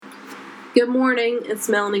Good morning, it's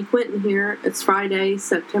Melanie Quinton here. It's Friday,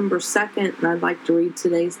 September 2nd, and I'd like to read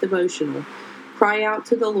today's devotional. Cry out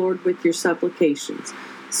to the Lord with your supplications.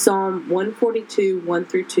 Psalm 142,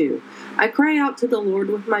 1-2. I cry out to the Lord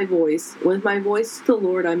with my voice. With my voice to the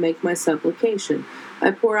Lord I make my supplication.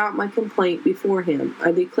 I pour out my complaint before him.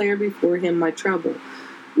 I declare before him my trouble.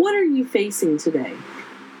 What are you facing today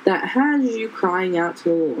that has you crying out to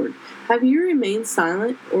the Lord? Have you remained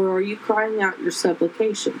silent, or are you crying out your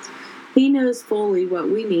supplications? He knows fully what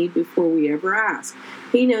we need before we ever ask.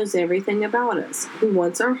 He knows everything about us. He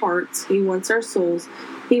wants our hearts. He wants our souls.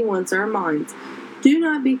 He wants our minds. Do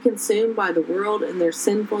not be consumed by the world and their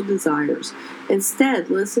sinful desires. Instead,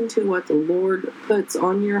 listen to what the Lord puts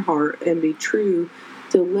on your heart and be true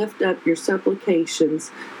to lift up your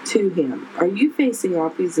supplications to him. Are you facing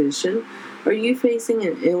opposition? Are you facing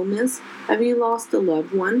an illness? Have you lost a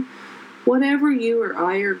loved one? Whatever you or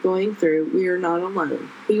I are going through, we are not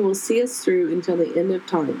alone. He will see us through until the end of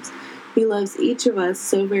times. He loves each of us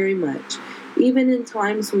so very much. Even in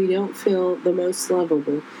times we don't feel the most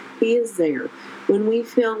lovable, he is there. When we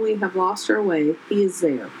feel we have lost our way, he is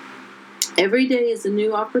there. Every day is a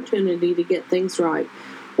new opportunity to get things right.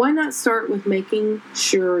 Why not start with making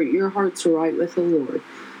sure your heart's right with the Lord?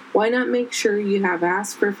 Why not make sure you have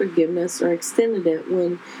asked for forgiveness or extended it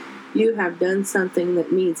when you have done something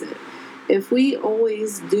that needs it? If we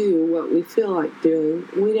always do what we feel like doing,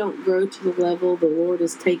 we don't grow to the level the Lord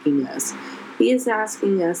is taking us. He is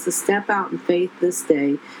asking us to step out in faith this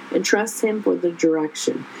day and trust him for the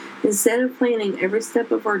direction. Instead of planning every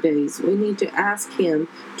step of our days, we need to ask him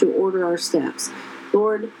to order our steps.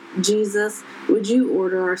 Lord Jesus, would you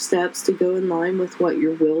order our steps to go in line with what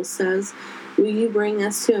your will says? Will you bring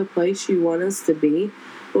us to a place you want us to be?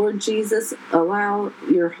 Lord Jesus, allow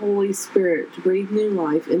your Holy Spirit to breathe new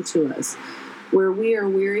life into us. Where we are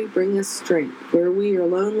weary, bring us strength. Where we are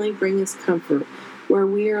lonely, bring us comfort. Where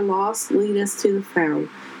we are lost, lead us to the found.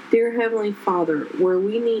 Dear Heavenly Father, where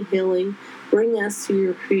we need healing, bring us to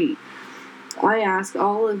your feet. I ask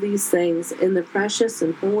all of these things in the precious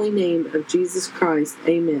and holy name of Jesus Christ.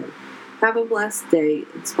 Amen. Have a blessed day,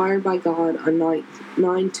 inspired by God on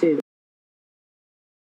 9/2.